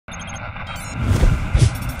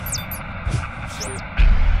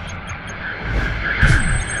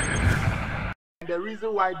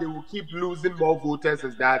reason why they will keep losing more voters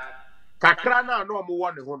is that kakra na no mo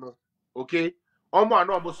won no. Okay? Omo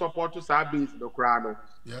no mo support to sa base no kra no.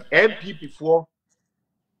 MPP for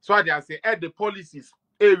so they say the policies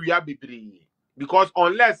area bebre because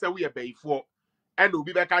unless we are pay for and will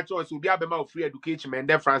be back at choice will be abema free education and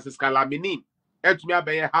then Francis Calamini and to me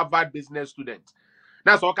a Harvard business student.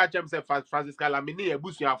 That's all catch him say Francis Calamini a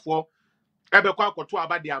busia for ebe kwa koto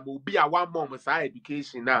about the be a 1 month side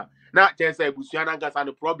education now. Not just say busia na gas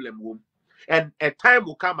and problem wom. And a time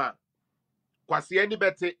will come out kwasi any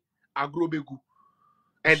better agrobegu.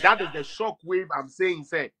 And that is the shock wave I'm saying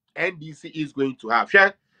say NDC is going to have.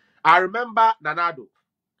 Sure? I remember Nanado.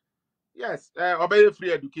 Yes, obey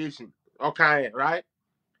free education. Okay, right?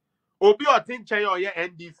 Obi or think chain or yeah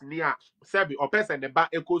NDC near Sebi or person the back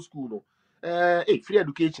eco school no. Free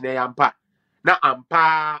education ampa. Na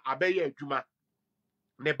ampa abeye juma.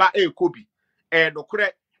 Ne ba kobi. No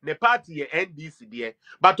correct ne party NDC there.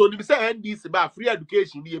 But when you say NDC ba free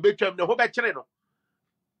education, you be trying to ho be chere no.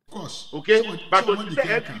 Of course. Okay, but when you say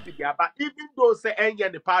MPP there, but even though say any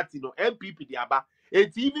the party no MPP there, but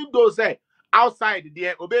it's even though say outside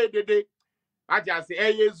there obey the I just say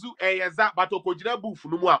yezu yeza but okojina boof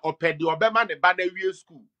no mu a opedi obema ne ba na wie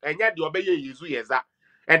school enya de obeye yezu yeza,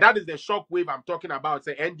 and that is the shock wave I'm talking about.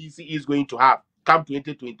 Say NDC is going to have come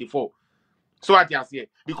 2024. So what you say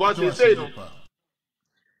because they say no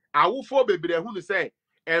awufo bebre hu no say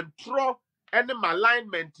entro any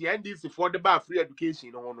alignment NDC for the bar free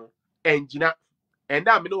education no engina, and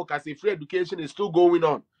that mean can say free education is still going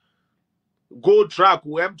on. Go track,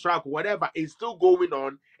 M track, whatever is still going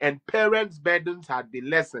on, and parents' burdens had been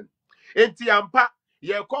lessened. In Tiampa,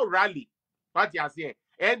 you call rally. What you say?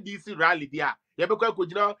 NDC rally there. You be called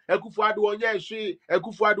Kojina, Ekufuadu on your she,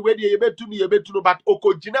 Ekufuadu where you bet to me, you bet to know, but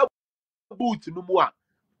Okojina boot no more.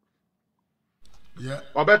 Yeah.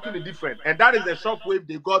 Or better different. And that is the shockwave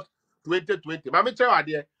they got 2020. Mami tell you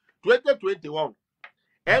there, 2021.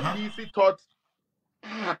 NDC thought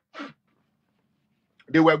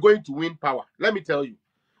they were going to win power. Let me tell you.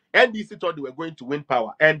 NDC thought they were going to win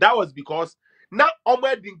power. And that was because now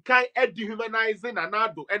Omo Dinkai dehumanizing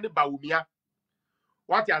anado any baumia.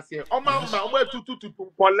 What you say? Omo to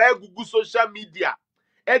Google social media.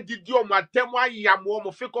 Did you matemwa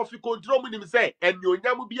yamu fiko drum him say and you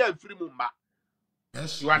nyamu be a free mumba.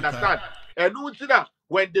 Yes. You understand? And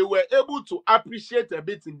when they were able to appreciate a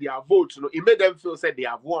bit in their vote, it made them feel say they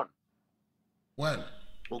have won. Well.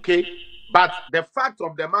 Okay? But the fact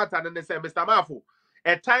of the matter, and they say, Mr. Mafu,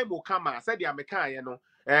 a time will come, I said, the American,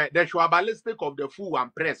 the Schwabalistic of the fool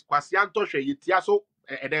and press, Quasianto, Yitiaso,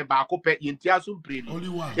 and then Bacope, Yintiasum Primo. Only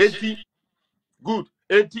one. Good.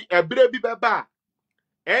 A baby baba.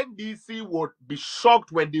 NDC would be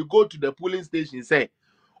shocked when they go to the polling station and say,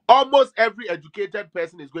 almost every educated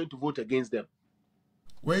person is going to vote against them.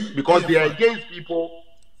 Because they are against people.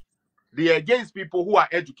 They are against people who are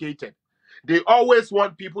educated. They always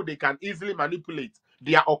want people they can easily manipulate.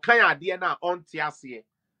 They are okay idea now on TSC.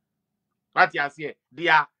 What you say? They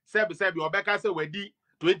are sebi Obeka say we di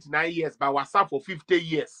 29 years, but was for 50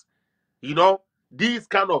 years. You know, these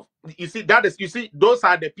kind of you see those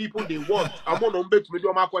are the people they want. I'm on to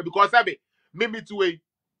medium because sebi me to way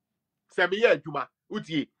sebi year juma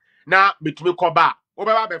uti na me to me koba.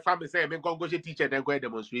 Obeba be family say me go teacher then go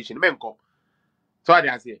demonstration. Me nko. So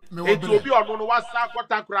I say, it will be on one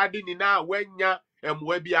sakota crowding in now when ya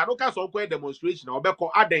webi. I don't care so demonstration.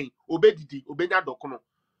 Obeko aden obedidi obenya dokono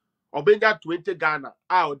obenya 20 Ghana.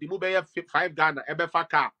 Ah, the move 5 Ghana. Ebe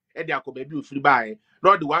faka e de akobebi free buy.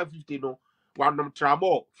 Not the 150 no. One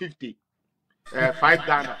tramo 50. 5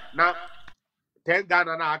 Ghana. Now 10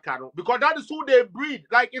 Ghana na akano because that is who they breed.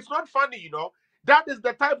 Like it's not funny, you know. That is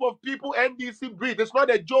the type of people NDC breed. It's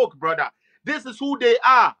not a joke, brother. This is who they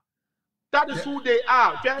are. That is who they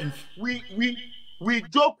are. Okay? We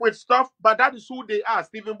joke with stuff, but that is who they are.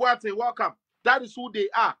 Stephen Boateng, welcome. That is who they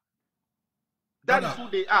are. That is who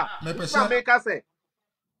they are. Make us say,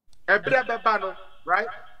 right?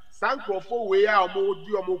 Sankrofo we are more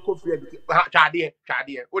do more coffee. Chadie.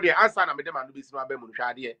 Oh, the answer na me dem anu bisi ma be mu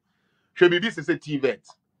chadie. She be this is a TVET.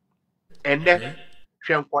 And then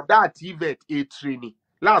she for that TVET a training.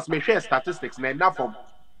 Last me share statistics na enough from.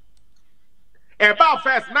 About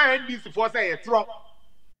first, now NDC for say a drop.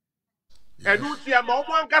 And you see, I'm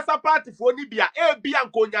one Gasa party for Nibia, a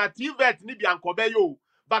Bianconia, TVET, Nibian Cobeyo.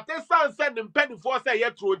 But the son send them penny for say a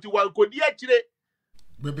 21 could actually.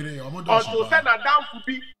 Also, send a down to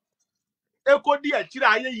be a codia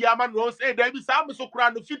chira yaman rose, and there be some so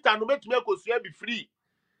crown of fit and make me be free.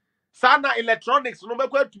 Sana electronics, no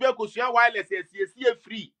matter to be a wireless,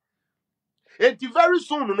 free. And very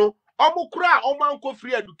soon, Omukura, omanko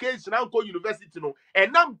free education, anko university no,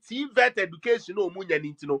 and nam TVET education no munya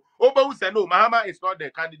nintino. Oba who say no, Mahama is not the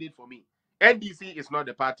candidate for me. NDC is not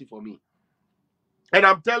the party for me. And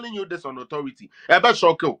I'm telling you this on authority. Ebe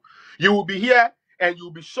Shoko, you will be here and you'll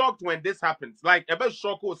be shocked when this happens. Like Ebe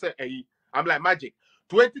Shoko say, hey, I'm like magic.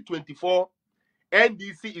 2024,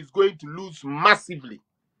 NDC is going to lose massively.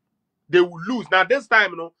 They will lose. Now, this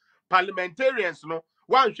time, parliamentarians,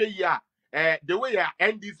 one say, yeah, the way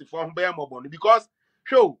NDC from Bayamobon, because,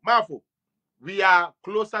 show, Mafo, we are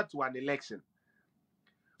closer to an election.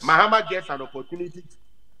 Mahama gets an opportunity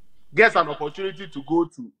to go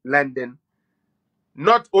to London.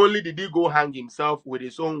 Not only did he go hang himself with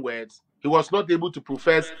his own words, he was not able to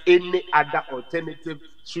profess any other alternative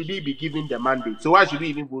should he be given the mandate. So why should we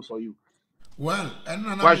even vote for you? Well, and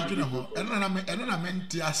Why should we vote for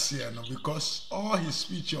you? Because all his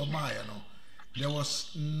speech on my, there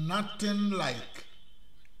was nothing like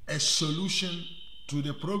a solution to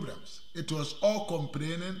the problems. It was all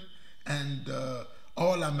complaining and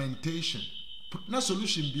all lamentation. No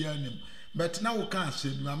solution behind him. But now we can't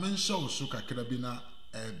say, I mean, so Kakrabina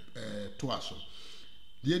Twaso.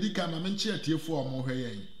 The Edika Mamenchia Tifo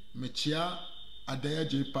Mohe, Mechia Adaya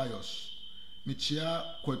J. Pius, Mechia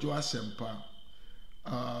Kwajoa Sempa,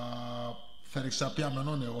 Felix Sapia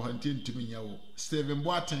Manone or Huntin Timiao, Stephen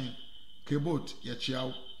Boatin, Kebot,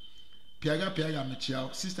 Yachiao, Piaga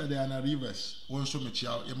Mechiao, Sister Diana Rivers, Wonso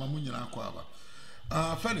Mechiao, Yamamunya Kwaba.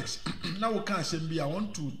 Felix, now we can't say, I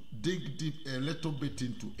want to dig deep a little bit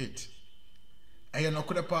into it. I am not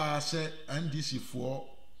going to say NDC for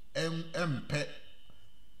MP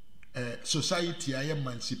society I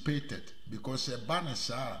emancipated because a banner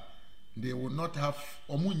they will not have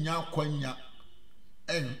omunya kwanya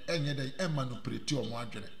enye de emanupireti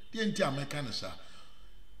omwadwene die nti American sa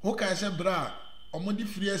who can say bra omodi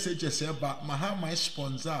free SHS ba Mahama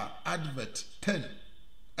sponsor advert 10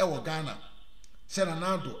 ewo Ghana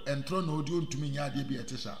senanado entro na odi ontumi nya de bi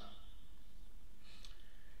etisa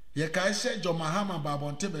ye kai say Jo Mahama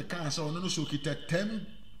babonte be kan say ono no so kita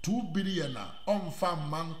 2 billion on fam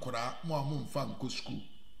mankora mo amumfa nko school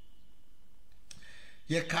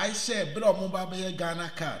ye kai say bra omo ba be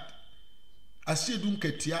Ghana card asidun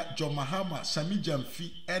ketia Jo Mahama Sami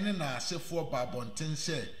Jamfi ene na asefo babonten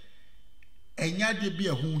say enya de bi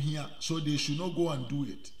ehunhia so they should not go and do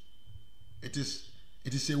it. It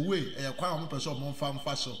is a way e kwa omo person omo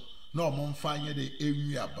mfa so na omo mfa anye de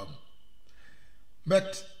enwi abam.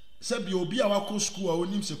 But Sabi obi a wako school a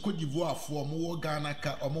onim se Cote d'Ivoire for omo Ghana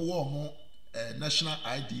ka omo national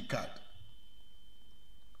ID card.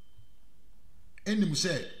 Enim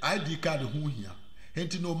say ID card hu hia.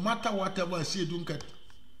 Enti no matter whatever say dunka.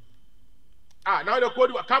 Now the Cote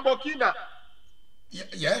d'Ivoire Kabokina.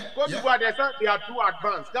 Yeah. Cote d'Ivoire they are too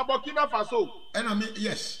advanced. Kabokina Faso. And I mean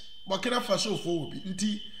yes, Burkina Faso for obi.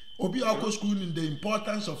 Nti obi a wako school in the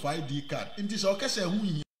importance of ID card. Nti so okay say hu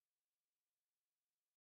hia.